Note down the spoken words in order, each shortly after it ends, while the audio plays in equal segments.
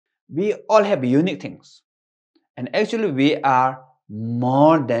we all have unique things. And actually, we are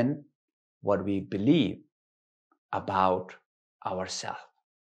more than what we believe about ourselves.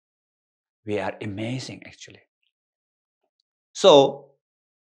 We are amazing, actually. So,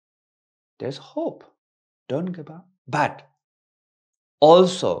 there's hope. Don't give up. But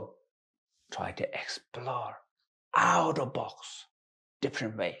also try to explore out of box,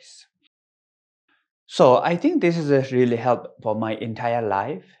 different ways. So I think this is a really help for my entire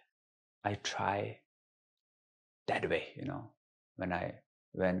life. I try that way,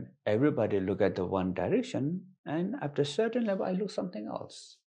 when everybody look at the one direction, and after a certain level, I look something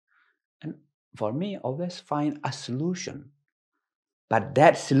else. And for me, always find a solution. But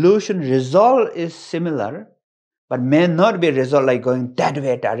that solution result is similar, but may not be result like going that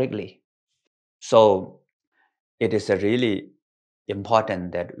way directly. So it is a really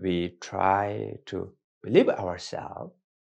important that we try to believe ourselves